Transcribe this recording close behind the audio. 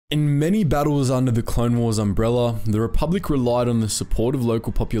many battles under the Clone Wars umbrella, the Republic relied on the support of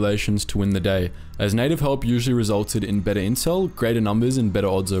local populations to win the day, as native help usually resulted in better intel, greater numbers, and better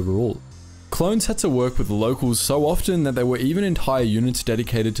odds overall. Clones had to work with locals so often that there were even entire units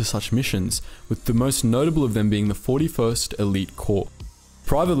dedicated to such missions, with the most notable of them being the 41st Elite Corps.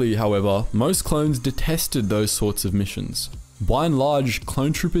 Privately, however, most clones detested those sorts of missions. By and large,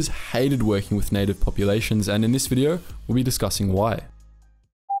 clone troopers hated working with native populations, and in this video, we'll be discussing why.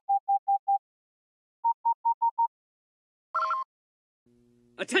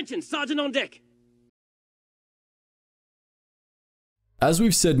 Attention, Sergeant on deck! As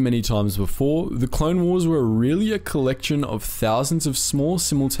we've said many times before, the Clone Wars were really a collection of thousands of small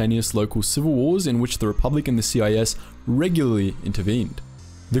simultaneous local civil wars in which the Republic and the CIS regularly intervened.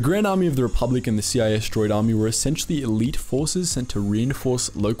 The Grand Army of the Republic and the CIS Droid Army were essentially elite forces sent to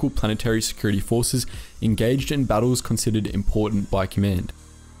reinforce local planetary security forces engaged in battles considered important by command.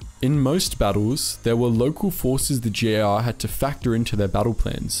 In most battles, there were local forces the GAR had to factor into their battle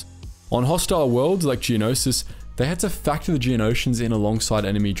plans. On hostile worlds like Geonosis, they had to factor the Geonosians in alongside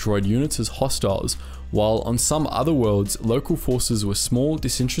enemy droid units as hostiles, while on some other worlds, local forces were small,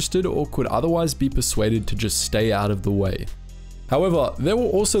 disinterested, or could otherwise be persuaded to just stay out of the way. However, there were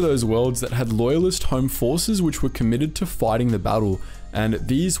also those worlds that had loyalist home forces which were committed to fighting the battle, and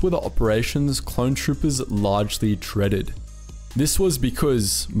these were the operations clone troopers largely dreaded. This was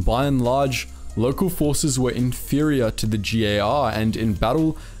because, by and large, local forces were inferior to the GAR, and in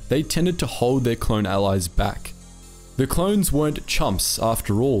battle, they tended to hold their clone allies back. The clones weren't chumps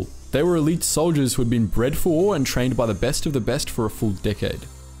after all, they were elite soldiers who had been bred for war and trained by the best of the best for a full decade.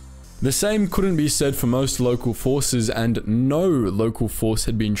 The same couldn't be said for most local forces, and no local force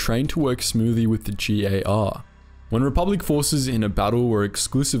had been trained to work smoothly with the GAR. When Republic forces in a battle were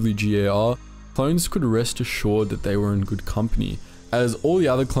exclusively GAR, clones could rest assured that they were in good company, as all the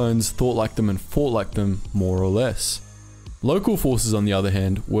other clones thought like them and fought like them, more or less. Local forces, on the other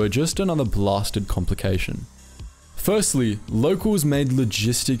hand, were just another blasted complication. Firstly, locals made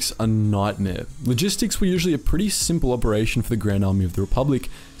logistics a nightmare. Logistics were usually a pretty simple operation for the Grand Army of the Republic,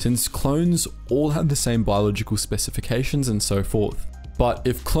 since clones all had the same biological specifications and so forth. But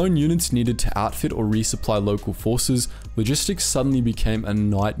if clone units needed to outfit or resupply local forces, logistics suddenly became a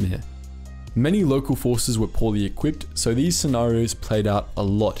nightmare. Many local forces were poorly equipped, so these scenarios played out a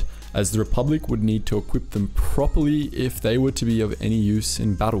lot, as the Republic would need to equip them properly if they were to be of any use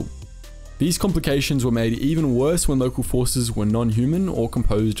in battle. These complications were made even worse when local forces were non-human or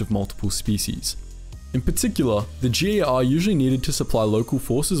composed of multiple species. In particular, the GAR usually needed to supply local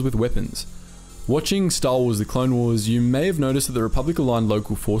forces with weapons. Watching Star Wars: The Clone Wars, you may have noticed that the Republic-aligned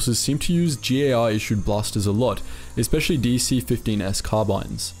local forces seem to use GAR-issued blasters a lot, especially DC-15S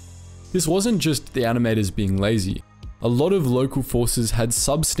carbines. This wasn't just the animators being lazy. A lot of local forces had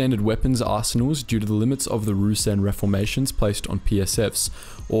substandard weapons arsenals due to the limits of the Ruusan reformations placed on PSFs,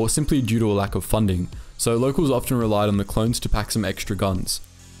 or simply due to a lack of funding, so locals often relied on the clones to pack some extra guns.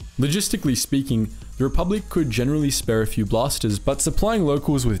 Logistically speaking, the Republic could generally spare a few blasters, but supplying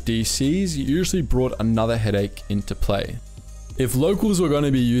locals with DCs usually brought another headache into play. If locals were going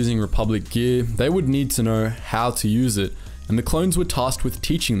to be using Republic gear, they would need to know how to use it, and the clones were tasked with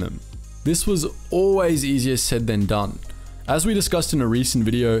teaching them. This was always easier said than done. As we discussed in a recent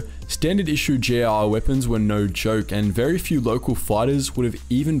video, standard issue GAR weapons were no joke, and very few local fighters would have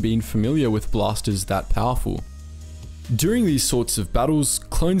even been familiar with blasters that powerful. During these sorts of battles,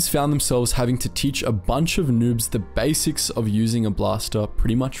 clones found themselves having to teach a bunch of noobs the basics of using a blaster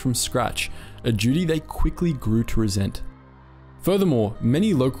pretty much from scratch, a duty they quickly grew to resent. Furthermore,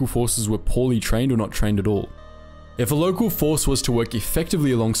 many local forces were poorly trained or not trained at all. If a local force was to work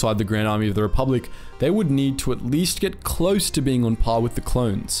effectively alongside the Grand Army of the Republic, they would need to at least get close to being on par with the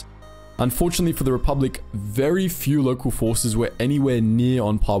clones. Unfortunately for the Republic, very few local forces were anywhere near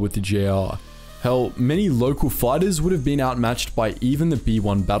on par with the GAR. Hell, many local fighters would have been outmatched by even the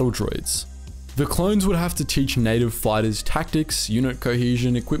B-1 battle droids. The clones would have to teach native fighters tactics, unit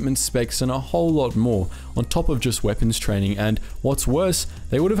cohesion, equipment specs, and a whole lot more, on top of just weapons training, and what's worse,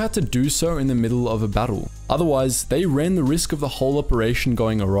 they would have had to do so in the middle of a battle. Otherwise, they ran the risk of the whole operation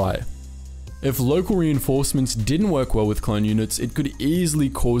going awry. If local reinforcements didn't work well with clone units, it could easily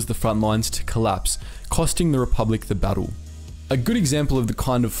cause the front lines to collapse, costing the Republic the battle. A good example of the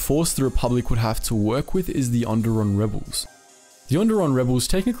kind of force the Republic would have to work with is the Onderon rebels. The Onderon rebels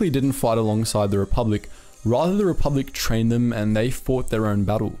technically didn't fight alongside the Republic, rather the Republic trained them and they fought their own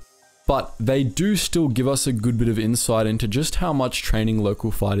battle. But they do still give us a good bit of insight into just how much training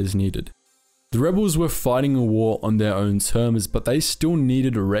local fighters needed. The rebels were fighting a war on their own terms, but they still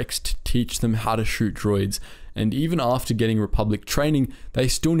needed Rex to teach them how to shoot droids, and even after getting Republic training, they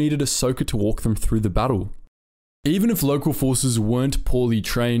still needed Ahsoka to walk them through the battle. Even if local forces weren't poorly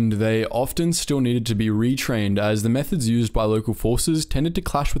trained, they often still needed to be retrained, as the methods used by local forces tended to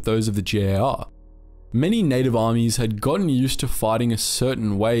clash with those of the GAR. Many native armies had gotten used to fighting a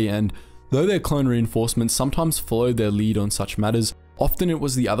certain way, and though their clone reinforcements sometimes followed their lead on such matters, often it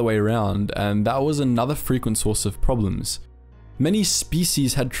was the other way around, and that was another frequent source of problems. Many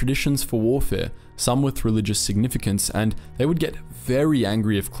species had traditions for warfare, some with religious significance, and they would get very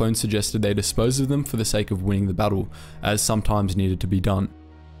angry if clones suggested they dispose of them for the sake of winning the battle, as sometimes needed to be done.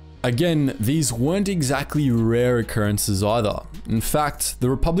 Again, these weren't exactly rare occurrences either. In fact, the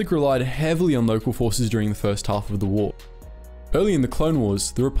Republic relied heavily on local forces during the first half of the war. Early in the Clone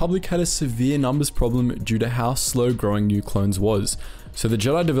Wars, the Republic had a severe numbers problem due to how slow growing new clones was, so the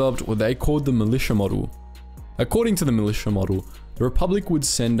Jedi developed what they called the militia model. According to the militia model, the Republic would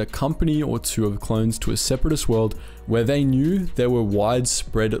send a company or two of clones to a separatist world where they knew there were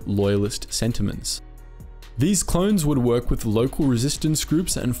widespread loyalist sentiments. These clones would work with local resistance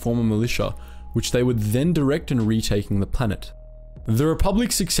groups and form a militia, which they would then direct in retaking the planet. The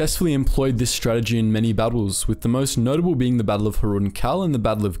Republic successfully employed this strategy in many battles, with the most notable being the Battle of Harun Kal and the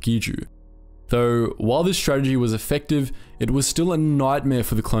Battle of Geetsly. Though, while this strategy was effective, it was still a nightmare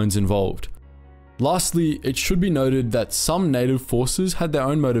for the clones involved. Lastly, it should be noted that some native forces had their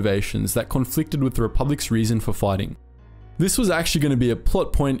own motivations that conflicted with the Republic's reason for fighting. This was actually going to be a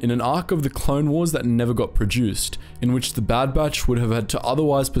plot point in an arc of the Clone Wars that never got produced, in which the Bad Batch would have had to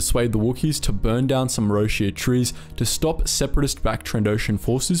otherwise persuade the Wookiees to burn down some Roshir trees to stop separatist-backed Trandoshan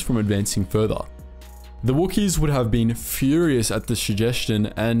forces from advancing further. The Wookiees would have been furious at this suggestion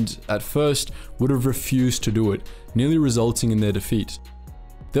and, at first, would have refused to do it, nearly resulting in their defeat.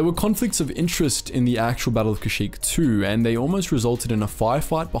 There were conflicts of interest in the actual Battle of Kashyyyk too, and they almost resulted in a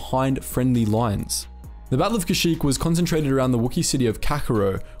firefight behind friendly lines. The Battle of Kashyyyk was concentrated around the Wookiee city of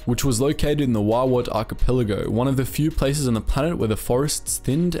Kakarot, which was located in the Wawat archipelago, one of the few places on the planet where the forests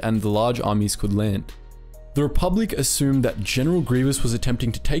thinned and the large armies could land. The Republic assumed that General Grievous was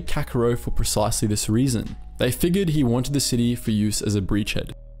attempting to take Kakarot for precisely this reason. They figured he wanted the city for use as a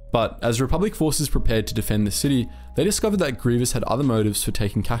breachhead. But as Republic forces prepared to defend the city, they discovered that Grievous had other motives for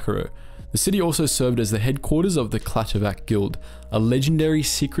taking Kakarot. The city also served as the headquarters of the Klatovak Guild, a legendary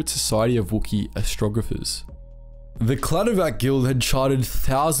secret society of Wookiee astrographers. The Klatovak Guild had charted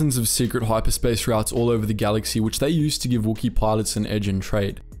thousands of secret hyperspace routes all over the galaxy, which they used to give Wookiee pilots an edge in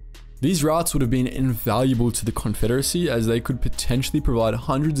trade. These routes would have been invaluable to the Confederacy, as they could potentially provide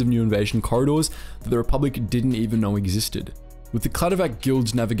hundreds of new invasion corridors that the Republic didn't even know existed. With the Klatovak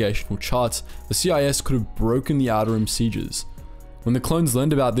Guild's navigational charts, the CIS could have broken the Outer Rim sieges. When the clones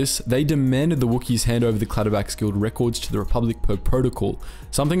learned about this, they demanded the Wookiees hand over the Klatovak Guild records to the Republic per protocol,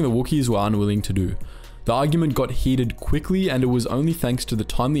 something the Wookiees were unwilling to do. The argument got heated quickly, and it was only thanks to the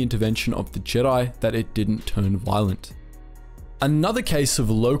timely intervention of the Jedi that it didn't turn violent. Another case of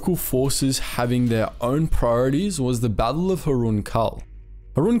local forces having their own priorities was the Battle of Harun Kal.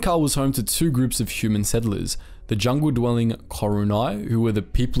 Harun Kal was home to two groups of human settlers, the jungle-dwelling Korunai, who were the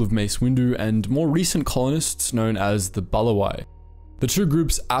people of Mace Windu, and more recent colonists known as the Balawai. The two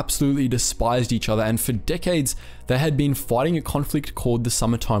groups absolutely despised each other, and for decades they had been fighting a conflict called the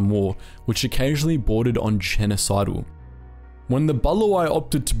Summertime War, which occasionally bordered on genocidal. When the Balawai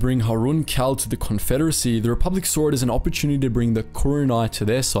opted to bring Harun Kal to the Confederacy, the Republic saw it as an opportunity to bring the Korunai to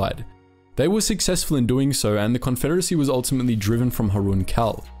their side. They were successful in doing so, and the Confederacy was ultimately driven from Harun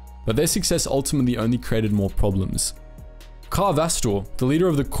Kal, but their success ultimately only created more problems. Kar Vastor, the leader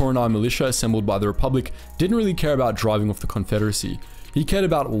of the Korunai militia assembled by the Republic, didn't really care about driving off the Confederacy. He cared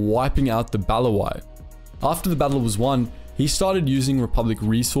about wiping out the Balawai. After the battle was won, he started using Republic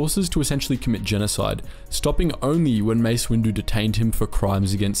resources to essentially commit genocide, stopping only when Mace Windu detained him for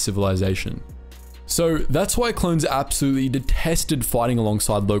crimes against civilization. So that's why clones absolutely detested fighting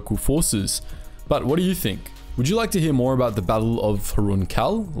alongside local forces. But what do you think? Would you like to hear more about the Battle of Harun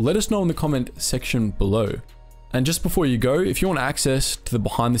Kal? Let us know in the comment section below. And just before you go, if you want access to the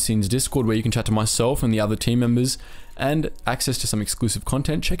behind the scenes Discord where you can chat to myself and the other team members, and access to some exclusive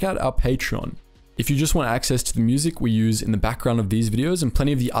content, check out our Patreon. If you just want access to the music we use in the background of these videos and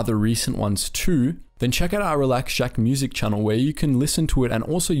plenty of the other recent ones too, then check out our Relax Jack music channel where you can listen to it and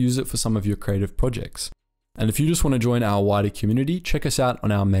also use it for some of your creative projects. And if you just want to join our wider community, check us out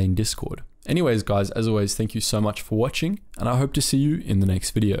on our main Discord. Anyways guys, as always, thank you so much for watching, and I hope to see you in the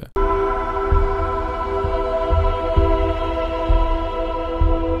next video.